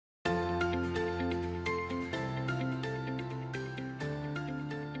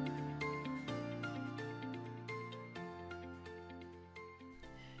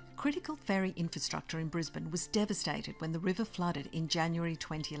Critical ferry infrastructure in Brisbane was devastated when the river flooded in January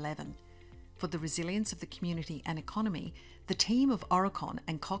 2011. For the resilience of the community and economy, the team of Aurecon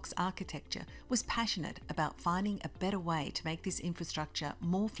and Cox Architecture was passionate about finding a better way to make this infrastructure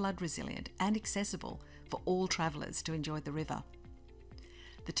more flood resilient and accessible for all travellers to enjoy the river.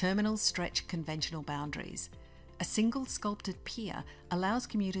 The terminals stretch conventional boundaries. A single sculpted pier allows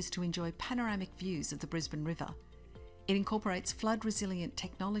commuters to enjoy panoramic views of the Brisbane River. It incorporates flood-resilient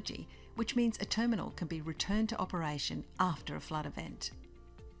technology, which means a terminal can be returned to operation after a flood event.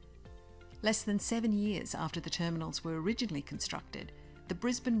 Less than 7 years after the terminals were originally constructed, the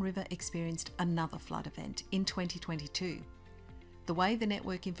Brisbane River experienced another flood event in 2022. The way the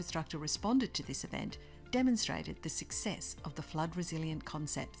network infrastructure responded to this event demonstrated the success of the flood-resilient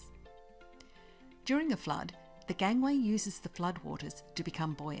concepts. During a flood, the gangway uses the floodwaters to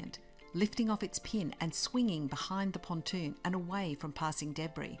become buoyant, lifting off its pin and swinging behind the pontoon and away from passing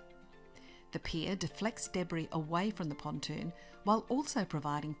debris. The pier deflects debris away from the pontoon while also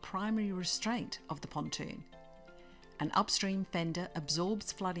providing primary restraint of the pontoon. An upstream fender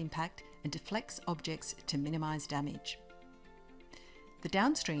absorbs flood impact and deflects objects to minimise damage. The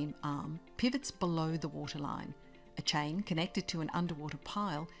downstream arm pivots below the waterline. A chain connected to an underwater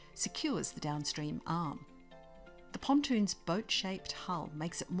pile secures the downstream arm. The pontoon's boat-shaped hull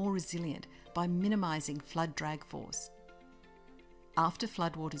makes it more resilient by minimising flood drag force. After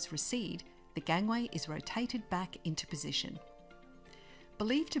floodwaters recede, the gangway is rotated back into position.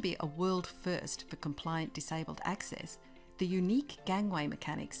 Believed to be a world first for compliant disabled access, the unique gangway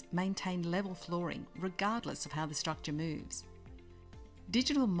mechanics maintain level flooring regardless of how the structure moves.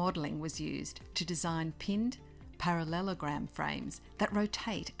 Digital modelling was used to design pinned, parallelogram frames that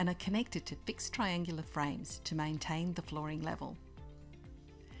rotate and are connected to fixed triangular frames to maintain the flooring level.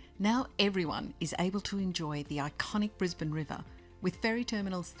 Now everyone is able to enjoy the iconic Brisbane River with ferry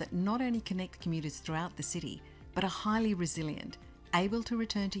terminals that not only connect commuters throughout the city, but are highly resilient, able to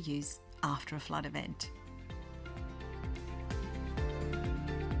return to use after a flood event.